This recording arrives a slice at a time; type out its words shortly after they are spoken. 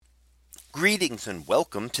Greetings and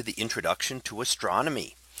welcome to the introduction to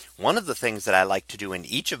astronomy. One of the things that I like to do in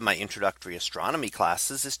each of my introductory astronomy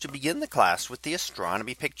classes is to begin the class with the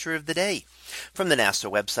astronomy picture of the day from the NASA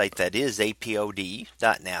website, that is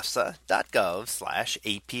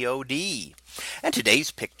apod.nasa.gov/apod. And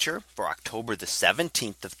today's picture for October the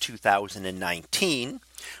 17th of 2019.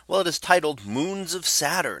 Well, it is titled Moons of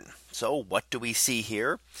Saturn. So what do we see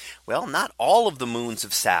here? Well, not all of the moons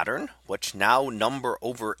of Saturn, which now number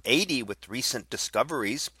over 80 with recent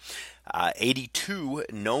discoveries, 82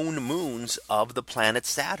 known moons of the planet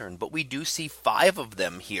Saturn. But we do see 5 of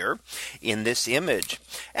them here in this image.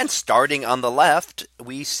 And starting on the left,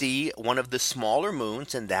 we see one of the smaller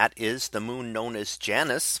moons, and that is the moon known as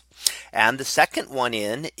Janus. And the second one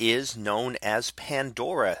in is known as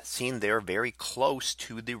Pandora, seen there very close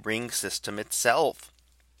to the ring system itself.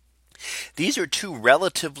 These are two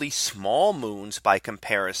relatively small moons by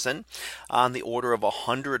comparison, on the order of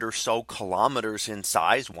 100 or so kilometers in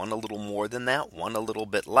size, one a little more than that, one a little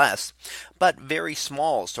bit less, but very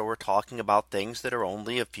small. So we're talking about things that are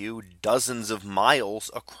only a few dozens of miles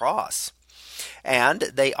across. And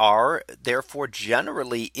they are therefore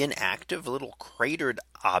generally inactive little cratered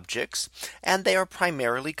objects, and they are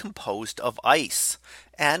primarily composed of ice.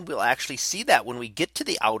 And we'll actually see that when we get to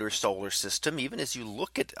the outer solar system. Even as you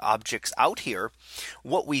look at objects out here,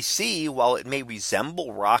 what we see, while it may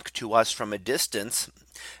resemble rock to us from a distance,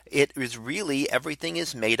 it is really everything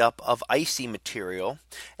is made up of icy material.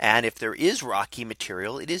 And if there is rocky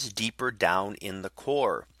material, it is deeper down in the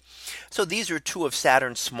core. So these are two of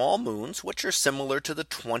Saturn's small moons, which are similar to the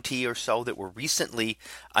 20 or so that were recently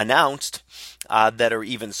announced that are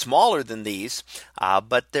even smaller than these.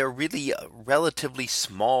 But they're really relatively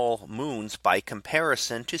small moons by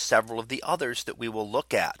comparison to several of the others that we will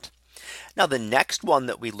look at. Now, the next one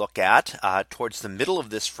that we look at towards the middle of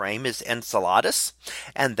this frame is Enceladus.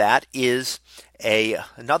 And that is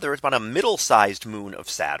another, about a middle-sized moon of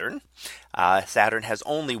Saturn. Saturn has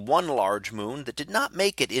only one large moon that did not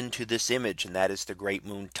make it into this image, and that is the great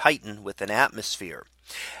moon Titan with an atmosphere.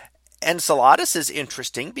 Enceladus is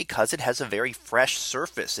interesting because it has a very fresh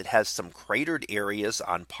surface. It has some cratered areas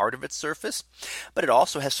on part of its surface, but it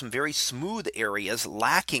also has some very smooth areas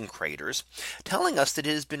lacking craters, telling us that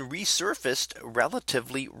it has been resurfaced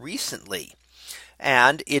relatively recently.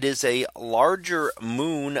 And it is a larger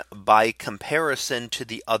moon by comparison to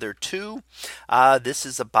the other two. This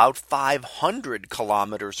is about 500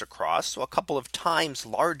 kilometers across, so a couple of times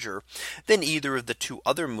larger than either of the two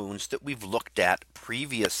other moons that we've looked at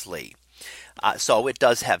previously. So it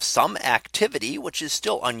does have some activity, which is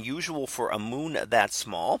still unusual for a moon that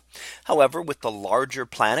small. However, with the larger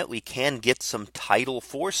planet, we can get some tidal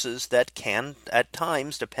forces that can at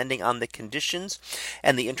times, depending on the conditions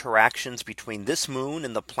and the interactions between this moon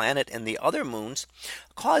and the planet and the other moons,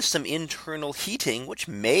 cause some internal heating, which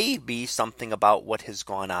may be something about what has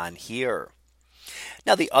gone on here.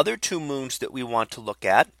 Now, the other two moons that we want to look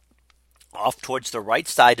at, off towards the right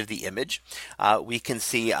side of the image, we can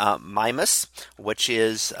see Mimas, which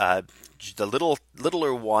is the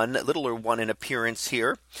littler one in appearance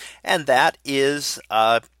here, and that is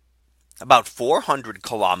about 400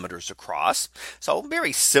 kilometers across. So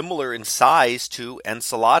very similar in size to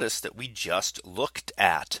Enceladus that we just looked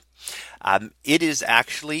at. It is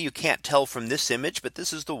actually, you can't tell from this image, but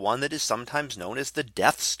this is the one that is sometimes known as the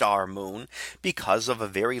Death Star moon, because of a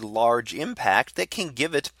very large impact that can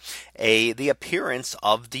give it the appearance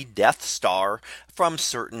of the Death Star from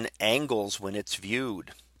certain angles when it's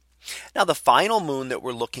viewed. Now, the final moon that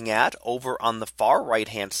we're looking at over on the far right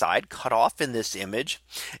hand side, cut off in this image,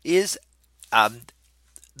 is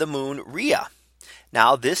the moon Rhea.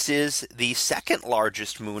 Now, this is the second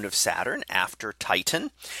largest moon of Saturn after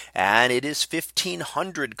Titan, and it is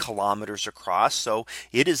 1,500 kilometers across. So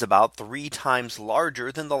it is about 3 times larger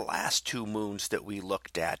than the last two moons that we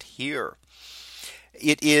looked at here.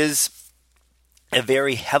 It is a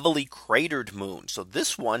very heavily cratered moon. So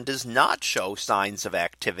this one does not show signs of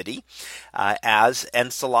activity as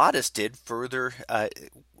Enceladus did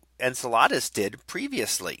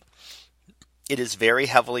previously. It is very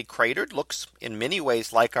heavily cratered, looks in many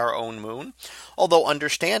ways like our own moon, although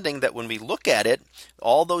understanding that when we look at it,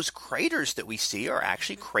 all those craters that we see are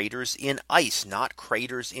actually craters in ice, not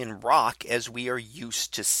craters in rock as we are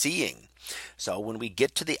used to seeing. So when we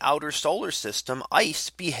get to the outer solar system,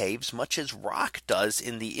 ice behaves much as rock does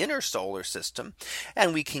in the inner solar system.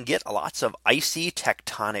 And we can get lots of icy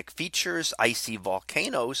tectonic features, icy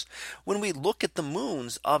volcanoes, when we look at the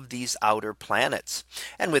moons of these outer planets.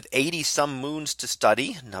 And with 80 some moons to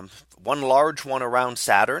study, one large one around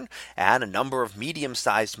Saturn and a number of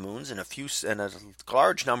medium-sized moons and a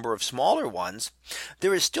large number of smaller ones,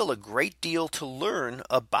 there is still a great deal to learn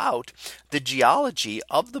about the geology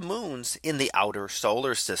of the moons in the outer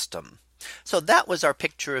solar system. So that was our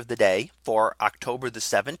picture of the day for October the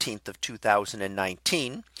 17th of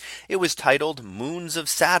 2019. It was titled Moons of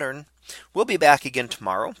Saturn. We'll be back again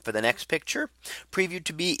tomorrow for the next picture, previewed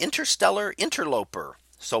to be Interstellar Interloper.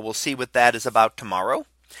 So we'll see what that is about tomorrow.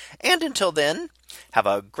 And until then, have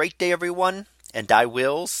a great day, everyone, and I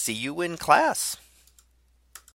will see you in class.